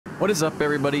What is up,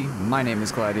 everybody? My name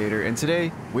is Gladiator, and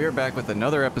today we are back with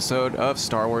another episode of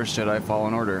Star Wars Jedi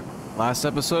Fallen Order. Last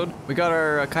episode, we got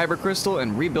our kyber crystal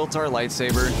and rebuilt our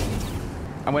lightsaber.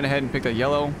 I went ahead and picked a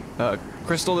yellow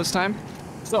crystal this time.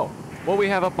 So, what we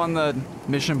have up on the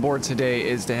mission board today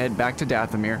is to head back to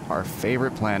Dathomir, our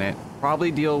favorite planet.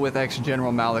 Probably deal with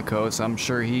ex-General Malicos. I'm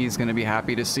sure he's going to be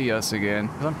happy to see us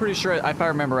again. I'm pretty sure, if I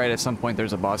remember right, at some point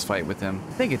there's a boss fight with him.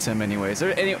 I think it's him anyways.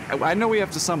 I know we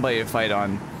have somebody to fight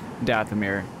on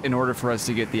Dathomir in order for us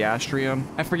to get the astrium.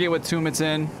 I forget what tomb it's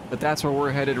in, but that's where we're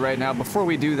headed right now. Before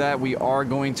we do that, we are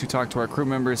going to talk to our crew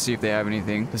members, see if they have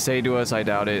anything to say to us. I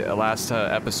doubt it. Last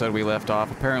episode we left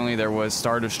off, apparently there was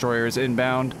Star Destroyers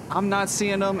inbound. I'm not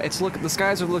seeing them. The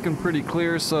skies are looking pretty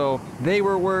clear, so they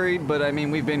were worried, but I mean,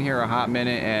 we've been here a hot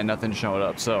minute and nothing showed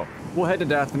up, so we'll head to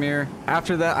Dathomir.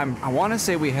 After that, I want to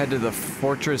say we head to the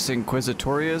Fortress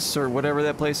Inquisitorius or whatever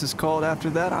that place is called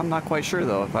after that. I'm not quite sure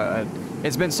though.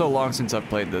 It's been so long since I've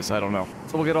played this, I don't know.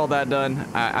 So we'll get all that done.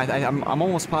 I'm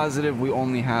almost positive we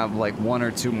only have like 1 or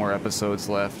 2 more episodes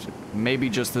left. Maybe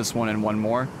just this one and one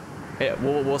more.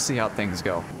 We'll see how things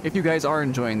go. If you guys are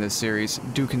enjoying this series,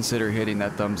 do consider hitting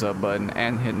that thumbs up button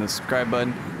and hitting the subscribe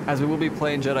button, as we will be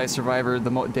playing Jedi Survivor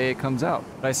the day it comes out.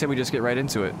 But I say we just get right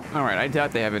into it. All right, I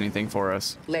doubt they have anything for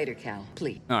us. Later, Cal,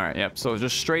 please. All right, yep. So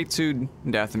just straight to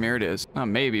Dathomir it is. Oh,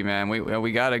 maybe, man.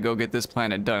 We gotta go get this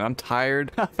planet done. I'm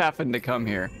tired of having to come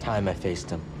here. Time I faced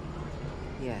him.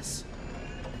 Yes.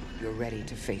 You're ready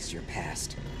to face your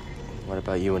past. What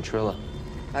about you and Trilla?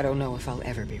 I don't know if I'll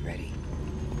ever be ready.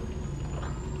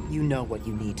 You know what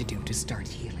you need to do to start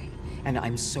healing, and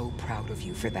I'm so proud of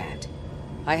you for that.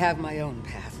 I have my own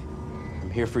path. I'm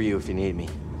here for you if you need me.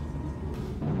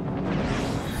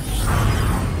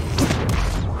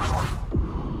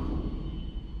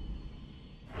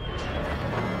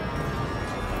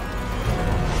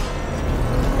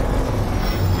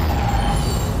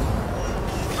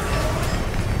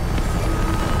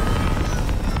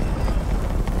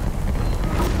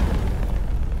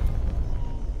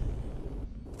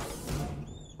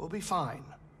 Fine.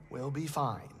 We'll be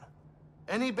fine.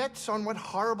 Any bets on what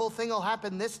horrible thing will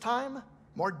happen this time?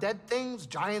 More dead things,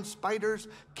 giant spiders,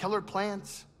 killer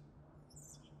plants?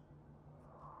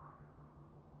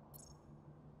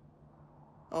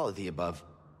 All of the above.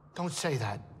 Don't say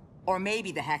that. Or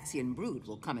maybe the Haxian brood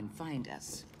will come and find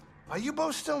us. Are you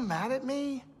both still mad at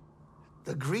me?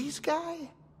 The Grease guy?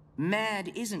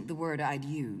 Mad isn't the word I'd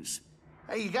use.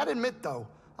 Hey, you gotta admit though,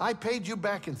 I paid you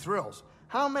back in thrills.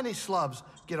 How many slubs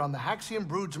get on the Haxian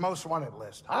brood's most wanted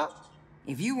list, huh?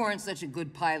 If you weren't such a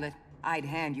good pilot, I'd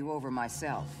hand you over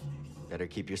myself. Better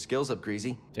keep your skills up,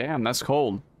 Greasy. Damn, that's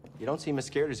cold. You don't seem as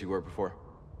scared as you were before.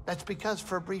 That's because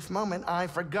for a brief moment, I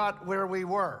forgot where we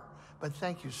were. But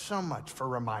thank you so much for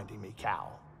reminding me,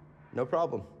 Cal. No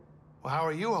problem. Well, how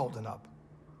are you holding up?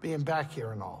 Being back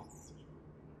here and all.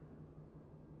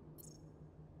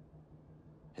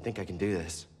 I think I can do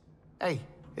this. Hey,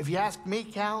 if you ask me,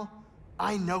 Cal,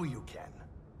 I know you can.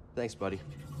 Thanks, buddy.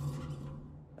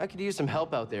 I could use some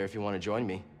help out there if you want to join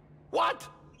me. What?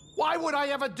 Why would I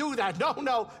ever do that?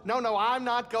 No, I'm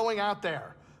not going out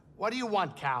there. What do you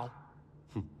want, Cal?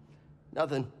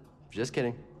 Nothing. Just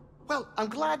kidding. Well, I'm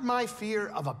glad my fear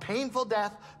of a painful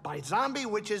death by zombie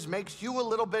witches makes you a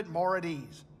little bit more at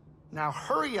ease. Now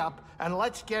hurry up and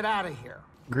let's get out of here.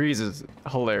 Grease is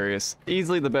hilarious.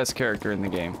 Easily the best character in the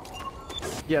game.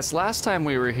 Yes, last time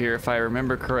we were here, if I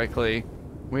remember correctly,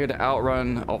 we had to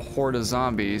outrun a horde of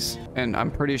zombies, and I'm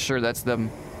pretty sure that's the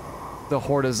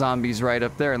horde of zombies right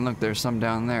up there, and look, there's some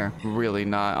down there. Really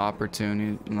not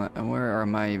opportune. Where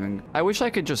am I even? I wish I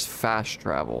could just fast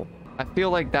travel. I feel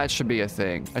like that should be a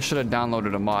thing. I should have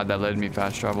downloaded a mod that let me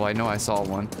fast travel. I know I saw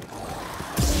one.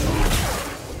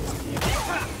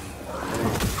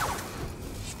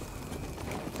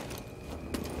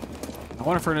 I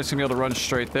wonder if we're just gonna be able to run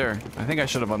straight there. I think I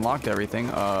should have unlocked everything.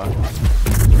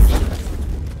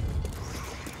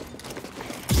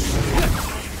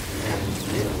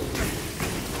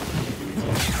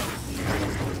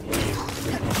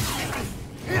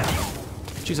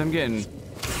 Jeez, I'm getting...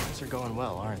 Things are going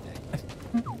well, aren't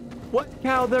they? What?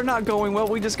 Cal, they're not going well.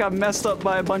 We just got messed up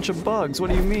by a bunch of bugs. What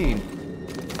do you mean?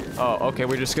 Oh, okay,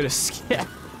 we're just gonna skip.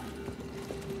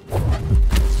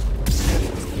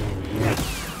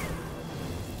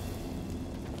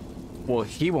 Well,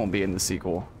 he won't be in the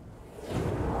sequel.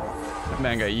 That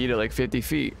man got yeeted like 50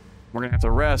 feet. We're gonna have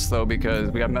to rest though because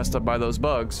we got messed up by those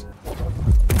bugs.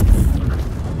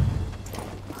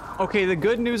 Okay, the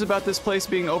good news about this place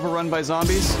being overrun by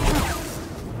zombies.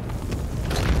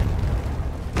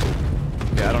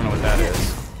 Yeah, I don't know what that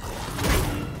is.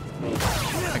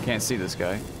 I can't see this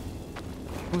guy.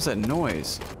 What was that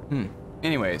noise?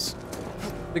 Anyways,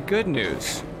 the good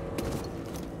news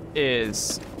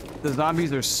is the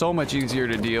zombies are so much easier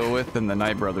to deal with than the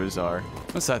Night Brothers are.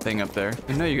 What's that thing up there?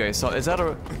 I know you guys saw. Is that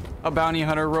a bounty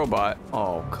hunter robot?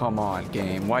 Oh, come on,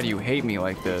 game. Why do you hate me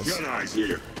like this? Jedi's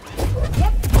here.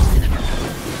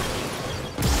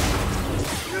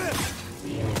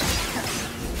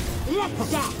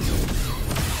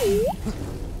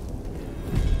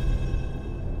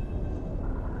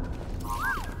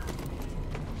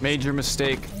 Major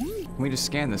mistake. Can we just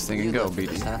scan this thing and go,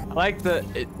 BD? I like the.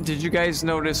 Did you guys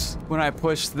notice when I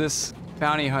pushed this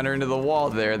bounty hunter into the wall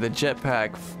there, the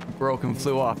jetpack broke and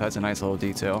flew off? That's a nice little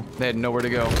detail. They had nowhere to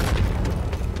go.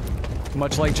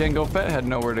 Much like Jango Fett had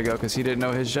nowhere to go because he didn't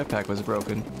know his jetpack was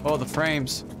broken. Oh, the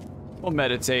frames. We'll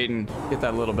meditate and get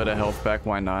that little bit of health back.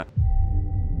 Why not?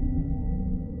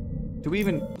 Do we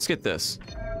even... Let's get this.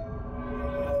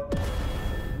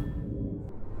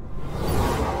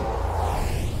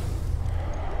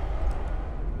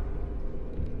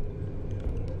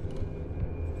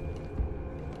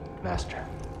 Master.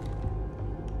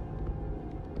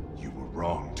 You were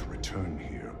wrong to return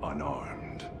here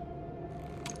unarmed.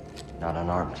 Not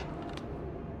unarmed.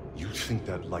 You think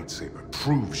that lightsaber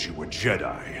proves you a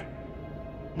Jedi?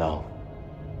 No.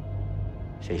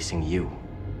 Facing you.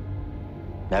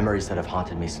 Memories that have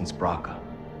haunted me since Braca.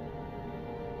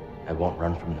 I won't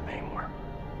run from them anymore.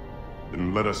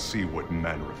 Then let us see what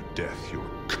manner of death your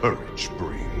courage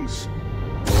brings.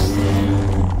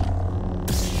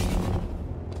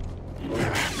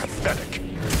 Pathetic.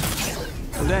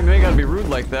 Oh, damn, you ain't gotta be rude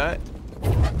like that.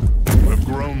 You have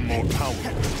grown more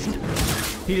powerful.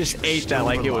 He just ate that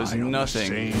like it was Rely on the nothing.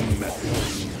 same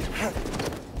methods.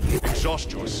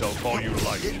 Exhaust yourself all you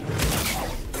like.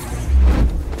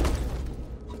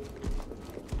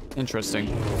 Interesting.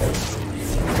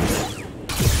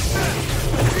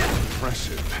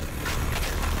 Impressive.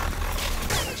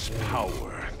 Is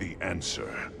power the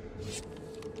answer?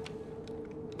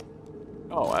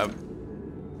 Oh,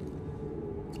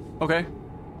 okay.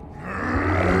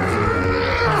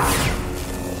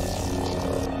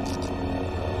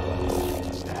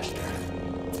 Master.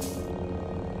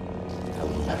 I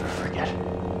will never forget.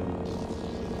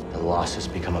 The loss has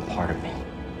become a part of me.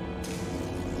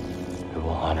 I will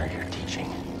honor your teaching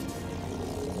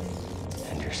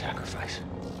and your sacrifice.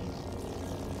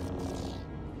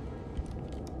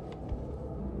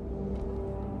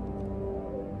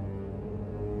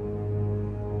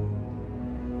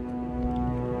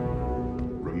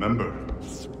 Remember,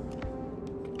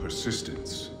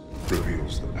 persistence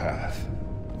reveals the path.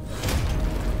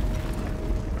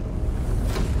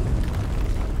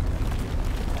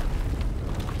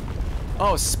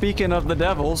 Oh, speaking of the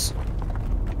devils.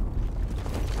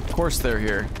 Of course they're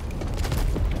here.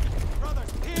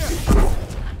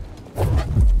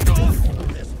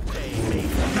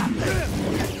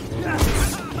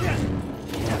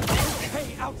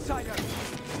 Hey, outsider!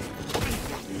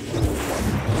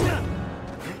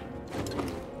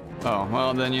 Oh,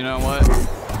 well then you know what?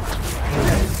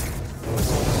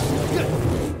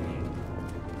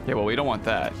 Yeah, well we don't want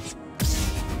that.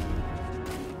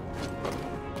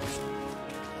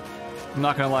 I'm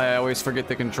not gonna lie, I always forget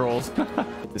the controls.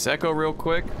 Get this echo real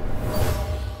quick.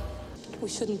 We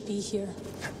shouldn't be here.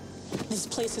 This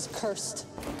place is cursed.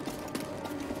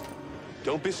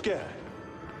 Don't be scared.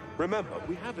 Remember,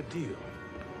 we have a deal.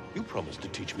 You promised to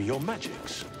teach me your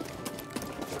magics.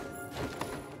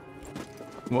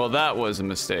 Well, that was a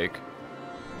mistake.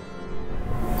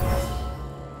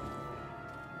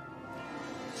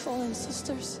 Fallen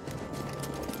sisters.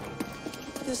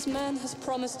 This man has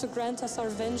promised to grant us our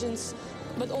vengeance,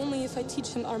 but only if I teach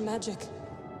him our magic.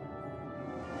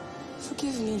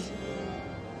 Forgive me.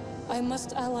 I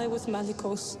must ally with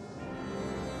Malicos.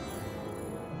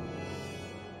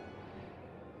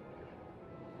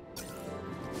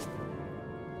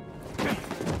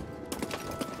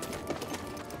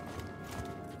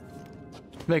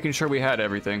 Making sure we had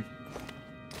everything.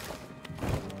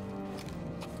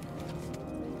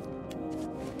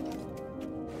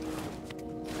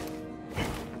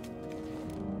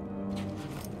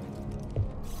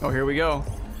 Oh, here we go.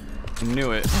 I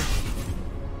knew it.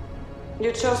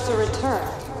 You chose to return.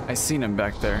 I seen him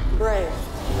back there. Brave,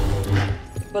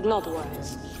 but not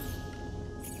wise.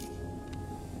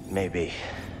 Maybe.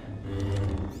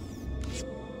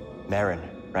 Marin,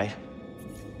 right?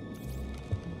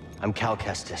 I'm Cal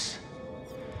Kestis.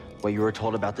 What you were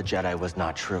told about the Jedi was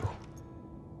not true.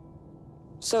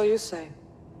 So you say.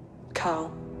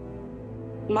 Cal.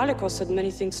 Malicos said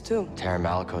many things too. Terran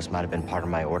Malicos might have been part of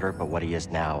my order, but what he is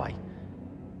now, I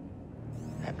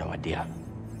have no idea.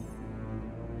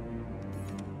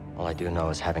 All I do know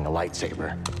is having a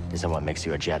lightsaber isn't what makes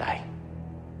you a Jedi.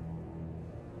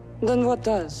 Then what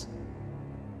does?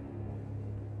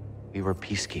 We were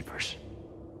peacekeepers.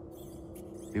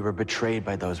 We were betrayed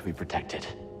by those we protected.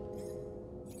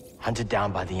 Hunted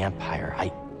down by the Empire.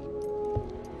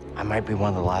 I might be one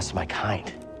of the last of my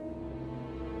kind.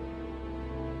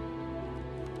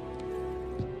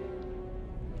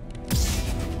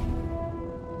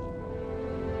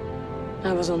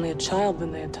 I was only a child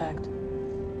when they attacked.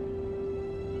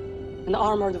 An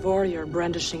armored warrior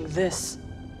brandishing this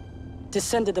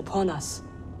descended upon us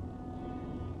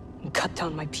and cut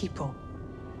down my people,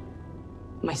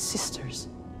 my sisters,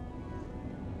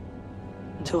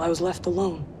 until I was left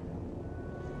alone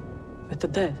with the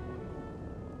dead.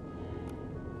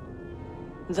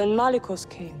 Then Malicos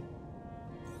came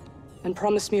and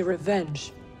promised me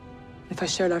revenge if I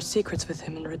shared our secrets with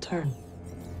him in return.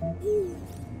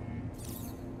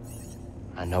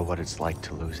 I know what it's like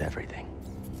to lose everything.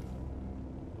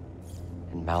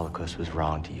 And Malicos was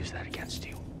wrong to use that against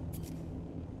you.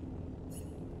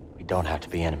 We don't have to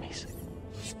be enemies.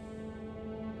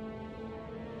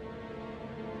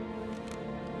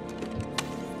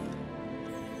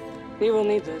 We will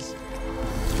need this.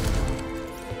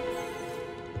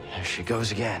 There she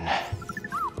goes again.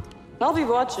 I'll be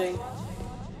watching.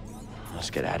 Let's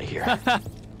get out of here.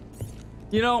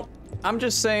 You know, I'm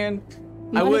just saying,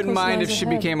 I wouldn't mind if she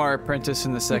ahead. became our apprentice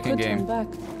in the second We could game. turn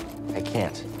back. I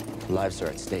can't. Lives are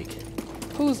at stake.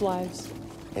 Whose lives?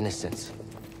 Innocents.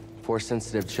 4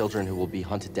 sensitive children who will be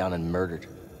hunted down and murdered.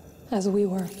 As we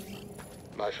were.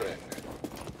 My friend,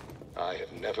 I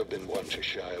have never been one to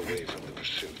shy away from the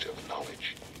pursuit of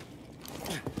knowledge.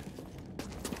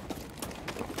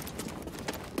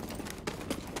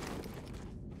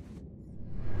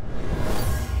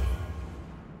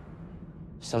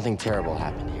 Something terrible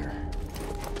happened here.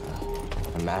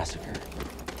 A massacre.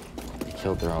 They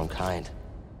killed their own kind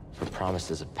for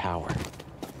promises of power.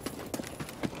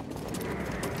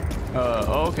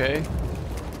 Okay.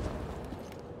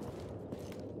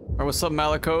 Alright, what's up,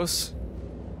 Malicos?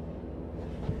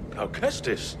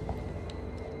 Kestis,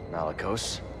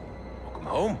 Malicos? welcome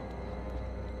home.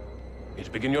 Here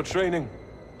to begin your training.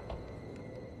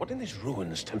 What in these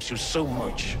ruins tempts you so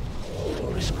much to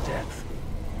risk death?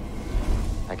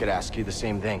 I could ask you the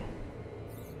same thing.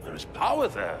 There is power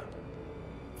there.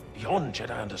 Beyond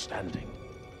Jedi understanding.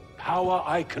 Power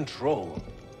I control.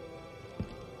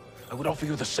 I would offer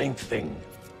you the same thing.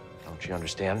 Don't you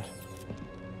understand?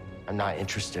 I'm not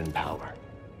interested in power.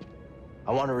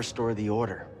 I want to restore the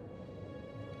Order.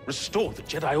 Restore the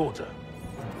Jedi Order.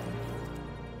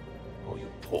 Oh,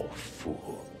 you poor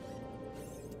fool.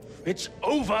 It's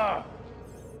over!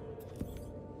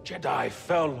 Jedi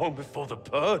fell long before the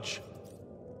Purge.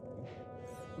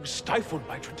 We were stifled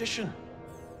by tradition.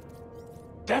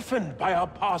 Deafened by our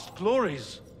past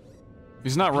glories.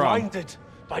 He's not wrong. Blinded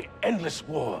by endless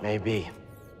war. Maybe.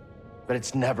 But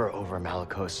it's never over,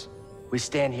 Malicos. We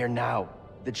stand here now,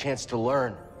 the chance to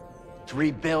learn. To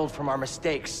rebuild from our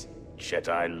mistakes.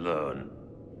 Jedi learn.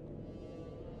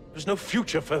 There's no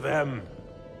future for them.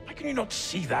 Why can you not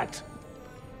see that?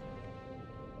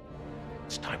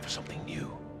 It's time for something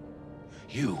new.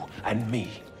 You and me.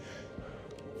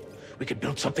 We could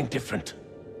build something different.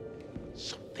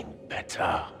 Something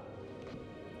better.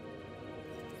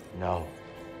 No.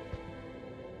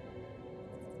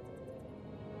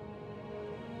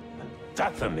 And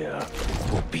Dathomir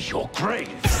will be your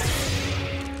grave.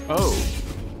 Oh.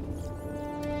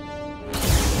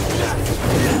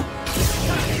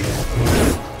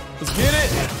 Let's get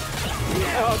it!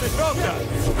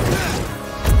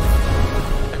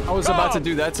 I was about to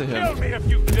do that to Kill him. me if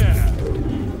you dare.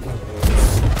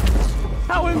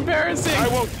 How embarrassing! I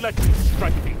won't let you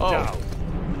strike me down.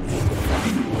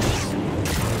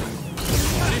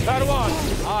 Padawan,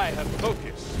 I have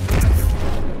focus.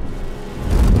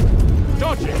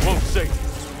 Dodging won't save you.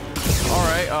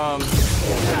 Alright,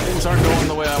 things aren't going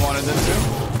the way I wanted them to.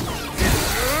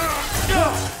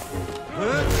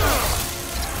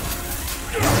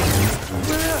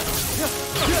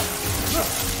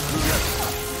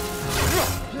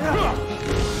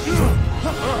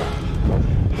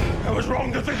 I was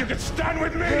wrong to think you could stand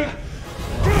with me!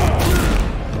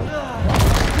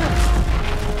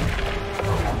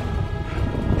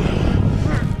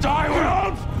 Die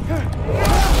without!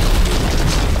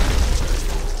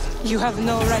 You have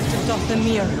no right to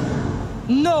Dathomir.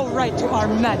 No right to our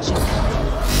magic.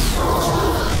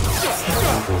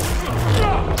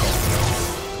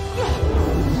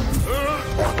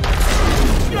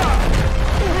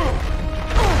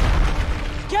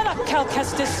 Get up, Cal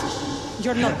Kestis.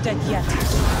 You're not dead yet.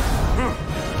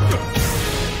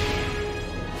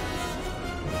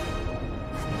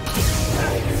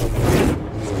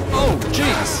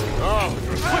 Jeez!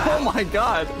 Oh my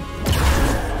god!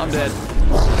 I'm dead.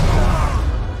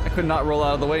 I could not roll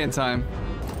out of the way in time.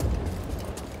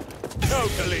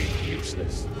 Totally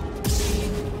useless.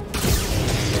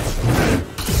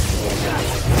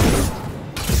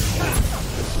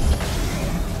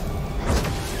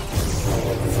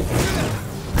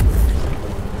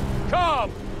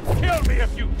 Come! Kill me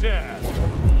if you dare!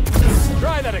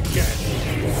 Try that again!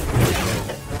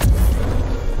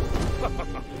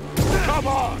 Come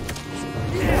on!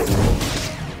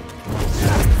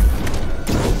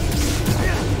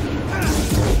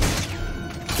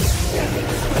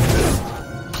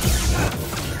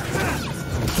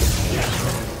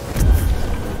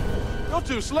 You're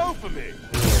too slow for me!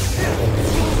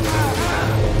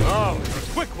 Oh, you're a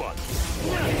quick one!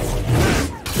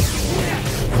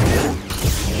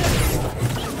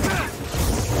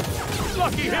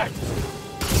 Lucky hit!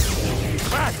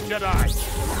 Back, Jedi!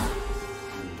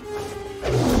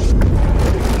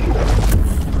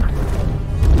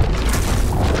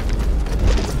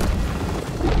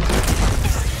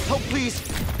 Help, please!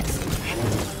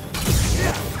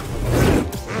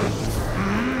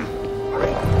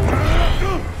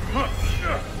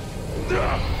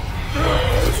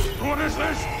 What is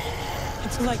this?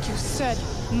 It's like you said,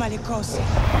 Malicos.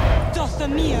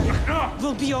 Dathomir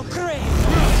will be your grave.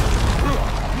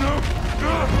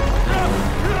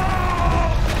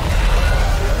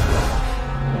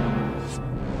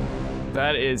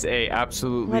 That is a Let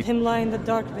absolutely him lie in the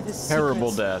dark with his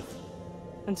terrible secrets death.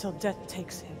 until death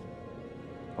takes him.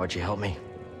 Why'd you help me?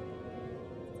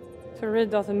 To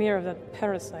rid Dathomir of that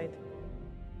parasite.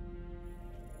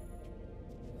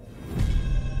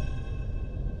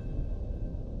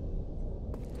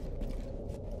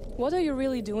 What are you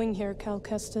really doing here, Cal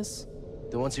Kestis?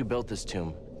 The ones who built this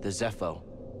tomb, the Zepho,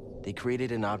 they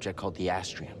created an object called the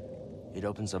astrium. It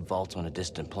opens a vault on a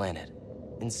distant planet.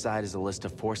 Inside is a list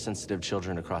of Force-sensitive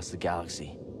children across the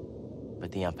galaxy.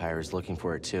 But the Empire is looking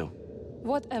for it too.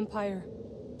 What Empire?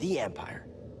 The Empire.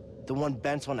 The one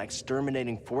bent on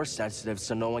exterminating Force-sensitive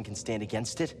so no one can stand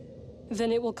against it?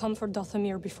 Then it will come for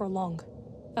Dathomir before long,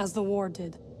 as the war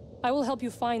did. I will help you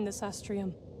find this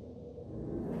astrium.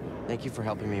 Thank you for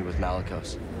helping me with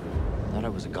Malicos. Thought I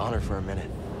was a goner for a minute.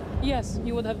 Yes,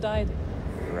 you would have died.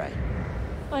 You're right.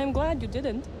 I am glad you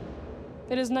didn't.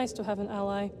 It is nice to have an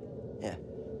ally. Yeah,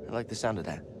 I like the sound of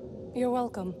that. You're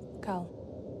welcome, Cal.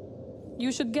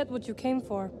 You should get what you came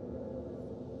for.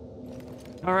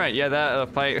 Alright, yeah, that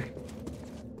fight...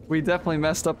 We definitely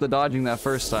messed up the dodging that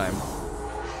first time.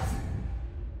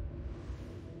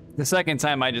 The second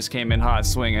time I just came in hot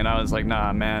swinging. I was like,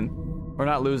 nah, man. We're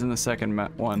not losing the second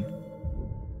one.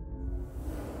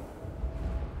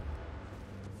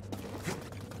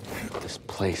 This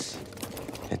place,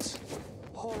 it's...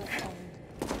 Horrifying.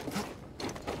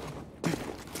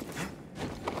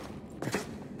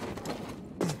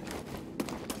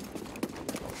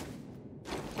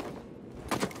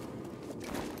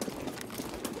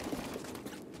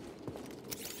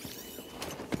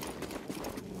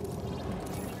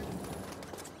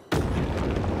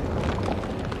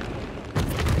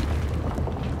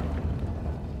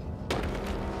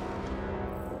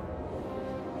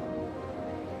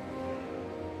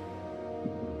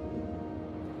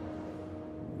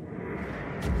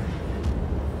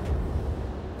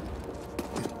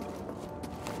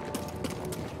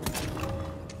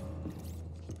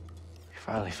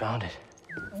 Finally found it.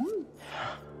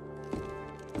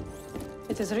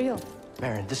 It is real.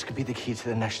 Baron, this could be the key to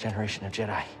the next generation of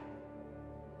Jedi.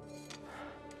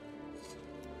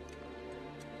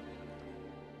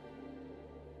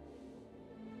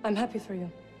 I'm happy for you.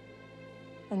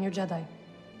 And your Jedi.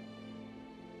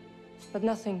 But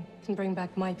nothing can bring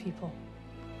back my people.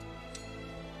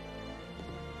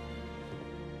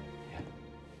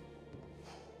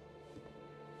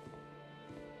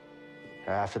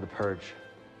 After the Purge,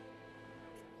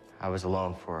 I was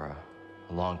alone for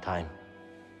a long time.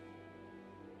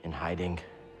 In hiding,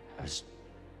 I was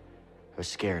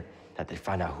scared that they'd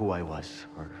find out who I was,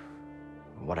 or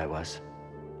what I was.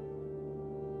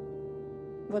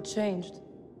 What changed?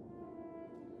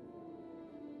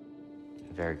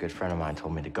 A very good friend of mine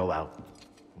told me to go out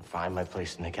and find my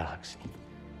place in the galaxy.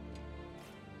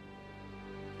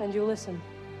 And you listened.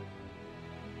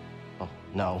 Well,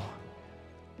 no.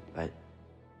 But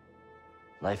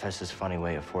life has this funny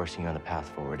way of forcing you on the path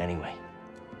forward anyway.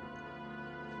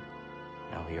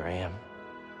 Now here I am.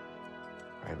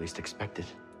 Or at least expected.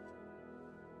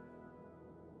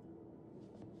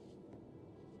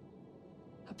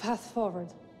 A path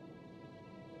forward.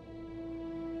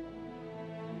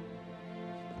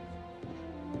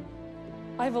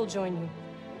 I will join you.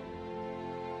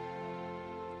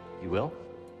 You will?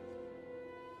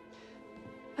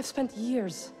 I've spent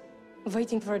years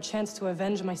waiting for a chance to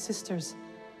avenge my sisters.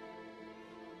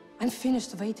 I'm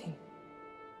finished waiting.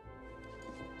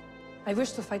 I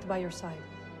wish to fight by your side.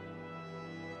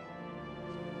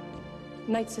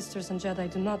 Night Sisters and Jedi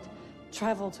do not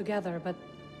travel together, but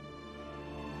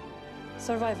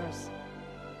survivors,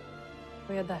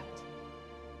 we adapt.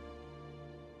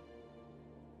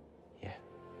 Yeah.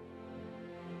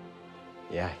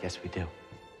 Yeah, I guess we do.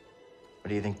 What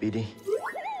do you think, BD?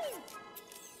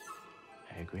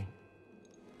 I agree.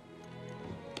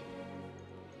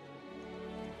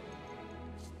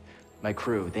 My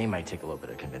crew, they might take a little bit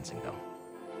of convincing, though.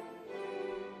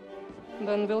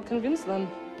 Then we'll convince them.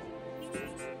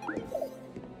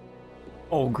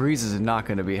 Oh, Grease is not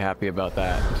going to be happy about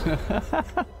that.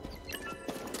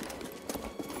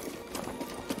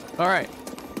 Alright.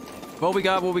 Well, we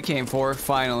got what we came for,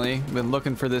 finally. Been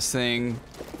looking for this thing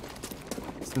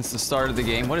since the start of the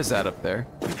game. What is that up there?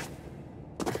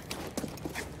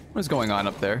 What is going on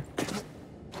up there?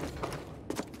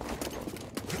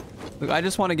 Look, I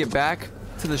just want to get back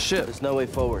to the ship. There's no way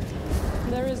forward.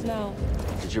 There is now.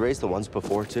 Did you raise the ones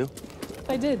before, too?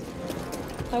 I did.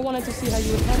 I wanted to see how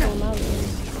you would handle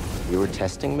Malicos. You were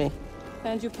testing me?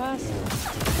 And you passed.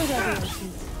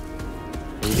 Congratulations.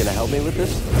 Are you gonna help me with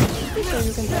this? I'm sure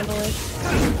you can handle it.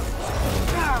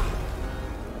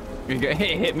 You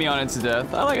hit me on it to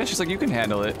death. I like it. She's like, you can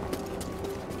handle it.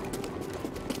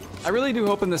 I really do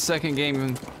hope in the second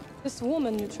game This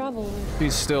woman you travel with.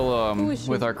 she's still Who is she?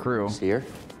 with our crew. See her?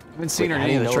 I haven't seen Wait, her in how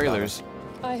do any of you the know about trailers.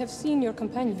 I have seen your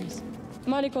companions.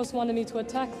 Malicos wanted me to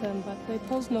attack them, but they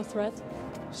posed no threat.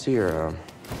 See her,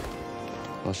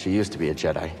 well, she used to be a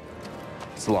Jedi.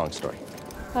 It's a long story.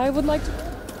 I would like to...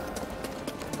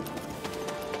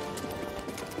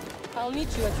 I'll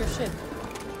meet you at your ship.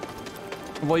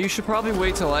 Well, you should probably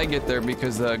wait till I get there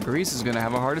because Grease is gonna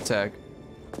have a heart attack.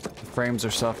 The frames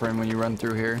are suffering when you run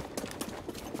through here.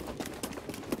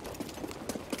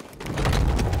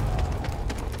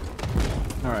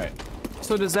 Alright.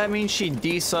 So does that mean she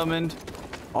desummoned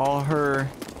all her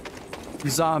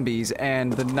zombies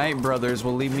and the Night Brothers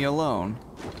will leave me alone?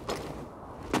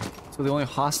 So the only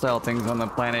hostile things on the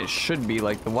planet should be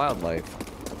like the wildlife.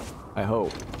 I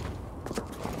hope.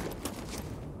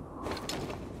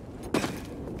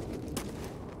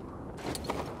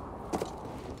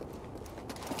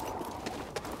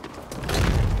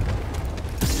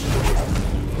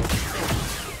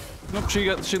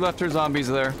 Nope, she left her zombies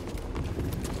there.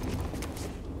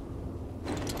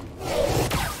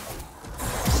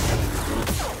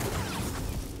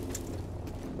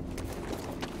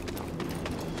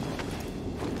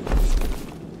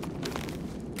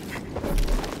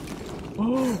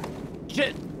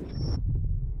 Shit!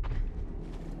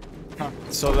 Huh.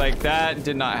 So like that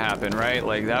did not happen, right?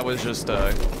 Like that was just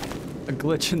a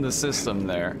glitch in the system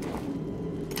there.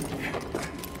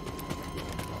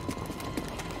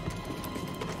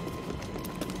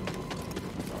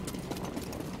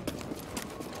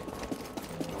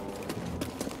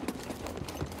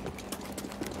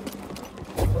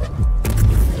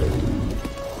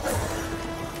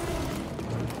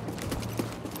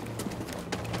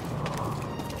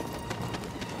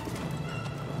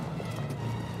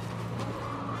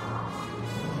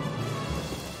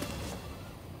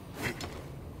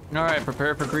 Alright,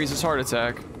 prepare for Grease's heart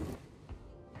attack.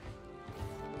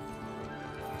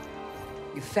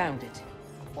 You found it.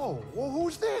 Oh, well,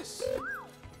 who's this?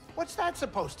 What's that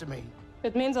supposed to mean?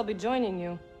 It means I'll be joining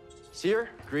you. See her?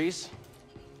 Grease?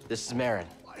 This is Marin.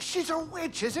 She's a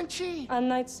witch, isn't she? A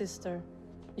Night Sister.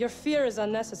 Your fear is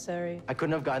unnecessary. I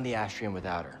couldn't have gotten the astrium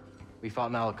without her. We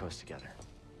fought Malicos together.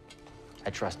 I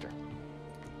trust her.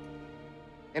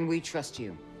 And we trust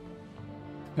you.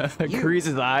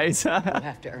 Grease's eyes. You'll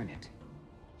have to earn it.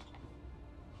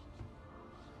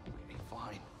 Okay,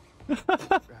 fine.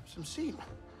 Grab some seat.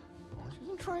 Well, she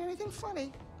doesn't try anything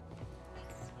funny.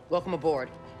 Welcome aboard.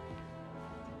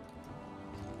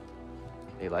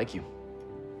 They like you.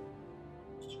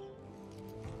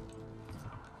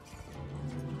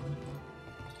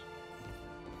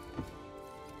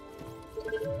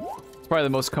 It's probably the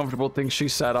most comfortable thing she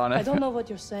sat on it. I don't know what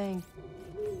you're saying.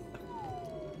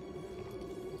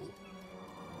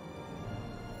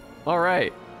 All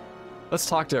right, let's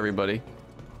talk to everybody.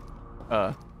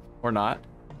 Or not.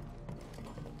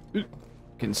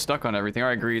 Getting stuck on everything. All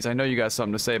right, Grease, I know you got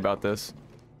something to say about this.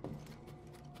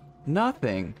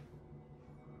 Nothing.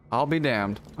 I'll be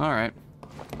damned. All right.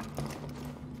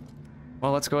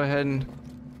 Well, let's go ahead and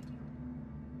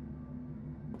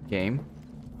game.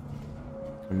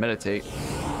 Meditate.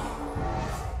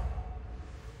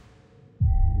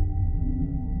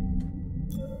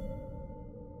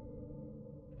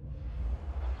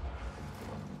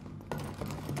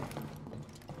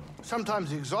 Sometimes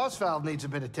the exhaust valve needs a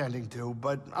bit attending to,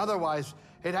 but otherwise,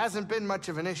 it hasn't been much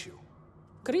of an issue.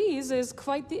 Grease is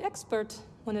quite the expert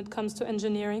when it comes to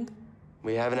engineering.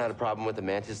 We haven't had a problem with the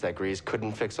Mantis that Grease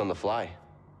couldn't fix on the fly.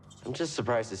 I'm just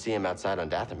surprised to see him outside on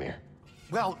Dathomir.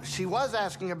 Well, she was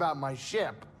asking about my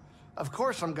ship. Of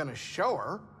course I'm gonna show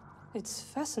her. It's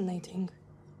fascinating.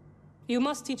 You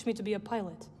must teach me to be a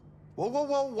pilot. Whoa, whoa,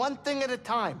 whoa, one thing at a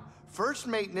time. First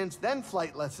maintenance, then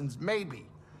flight lessons, maybe.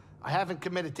 I haven't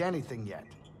committed to anything yet.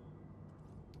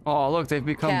 Oh, look, they've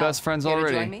become Cal, best friends care to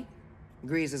already. join me?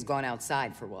 Grease has gone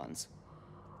outside for once.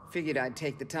 Figured I'd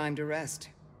take the time to rest.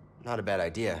 Not a bad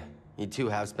idea. You two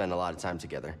have spent a lot of time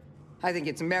together. I think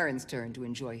it's Marin's turn to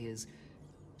enjoy his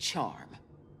charm.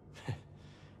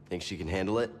 Think she can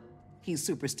handle it? He's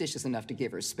superstitious enough to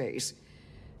give her space,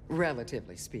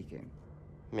 relatively speaking.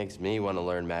 Makes me want to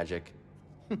learn magic.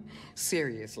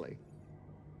 Seriously.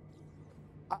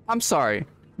 I'm sorry.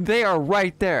 They are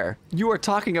right there. You are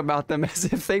talking about them as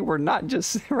if they were not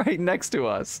just right next to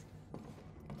us.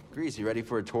 Grease, you ready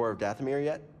for a tour of Dathomir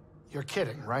yet? You're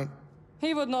kidding, right?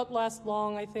 He would not last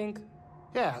long, I think.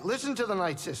 Yeah, listen to the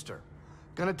Night Sister.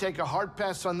 Gonna take a hard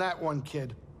pass on that one,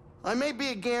 kid. I may be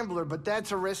a gambler, but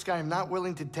that's a risk I am not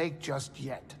willing to take just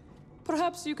yet.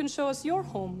 Perhaps you can show us your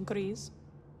home, Grease.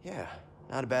 Yeah,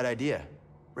 not a bad idea.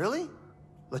 Really?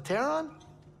 Lateron?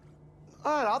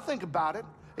 All right, I'll think about it.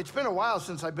 It's been a while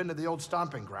since I've been to the old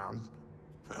stomping ground.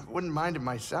 Wouldn't mind it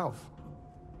myself.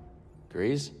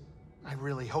 Grease? I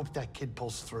really hope that kid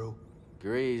pulls through.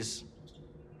 Grease,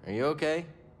 are you okay?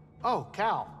 Oh,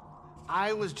 Cal.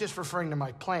 I was just referring to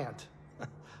my plant.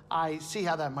 I see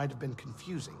how that might have been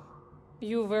confusing.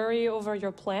 You worry over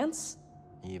your plants?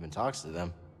 He even talks to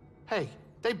them. Hey,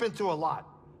 they've been through a lot.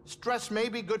 Stress may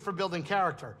be good for building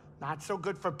character, not so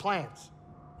good for plants.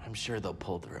 I'm sure they'll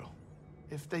pull through.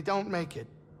 If they don't make it,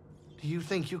 do you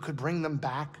think you could bring them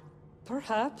back?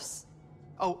 Perhaps.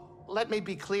 Oh, let me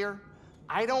be clear.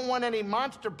 I don't want any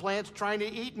monster plants trying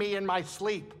to eat me in my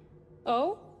sleep.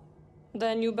 Oh?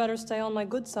 Then you better stay on my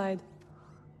good side.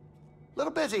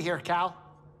 Little busy here, Cal.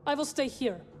 I will stay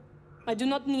here. I do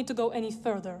not need to go any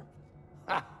further.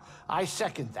 I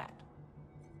second that.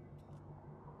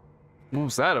 What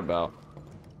was that about?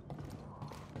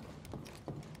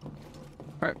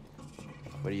 Alright.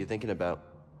 What are you thinking about?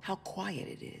 How quiet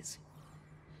it is.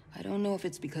 I don't know if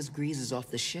it's because Grease is off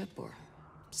the ship or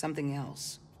something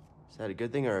else. Is that a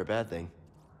good thing or a bad thing?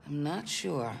 I'm not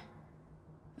sure.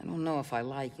 I don't know if I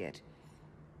like it.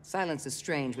 Silence is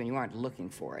strange when you aren't looking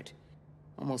for it.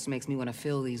 Almost makes me want to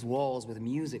fill these walls with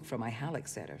music from my Halleck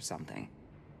set or something.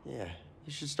 Yeah,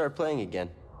 you should start playing again.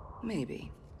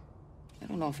 Maybe. I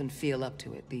don't often feel up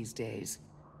to it these days.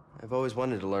 I've always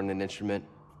wanted to learn an instrument.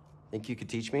 Think you could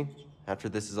teach me after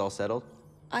this is all settled?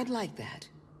 I'd like that.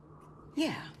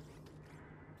 Yeah.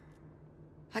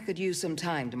 I could use some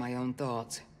time to my own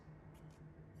thoughts.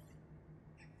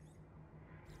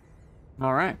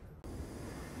 Alright.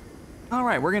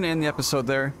 Alright, we're going to end the episode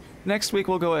there. Next week,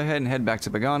 we'll go ahead and head back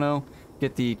to Pagano,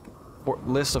 get the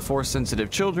list of Force-sensitive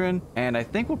children, and I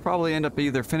think we'll probably end up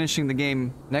either finishing the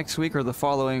game next week or the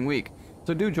following week.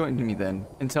 So do join me then.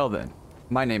 Until then,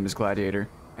 my name is Gladiator,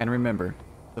 and remember,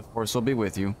 the Force will be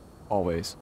with you, always.